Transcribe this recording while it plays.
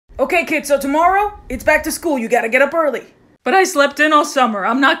Okay, kids, so tomorrow, it's back to school. You gotta get up early. But I slept in all summer.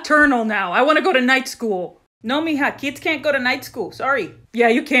 I'm nocturnal now. I want to go to night school. No, mija, kids can't go to night school. Sorry. Yeah,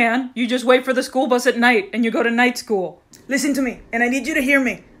 you can. You just wait for the school bus at night and you go to night school. Listen to me, and I need you to hear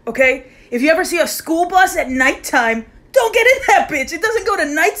me, okay? If you ever see a school bus at nighttime, don't get in that bitch. It doesn't go to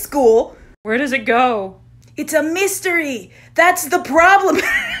night school. Where does it go? It's a mystery. That's the problem.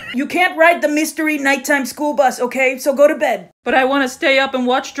 You can't ride the mystery nighttime school bus, okay? So go to bed. But I want to stay up and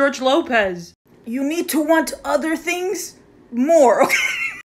watch George Lopez. You need to want other things more, okay?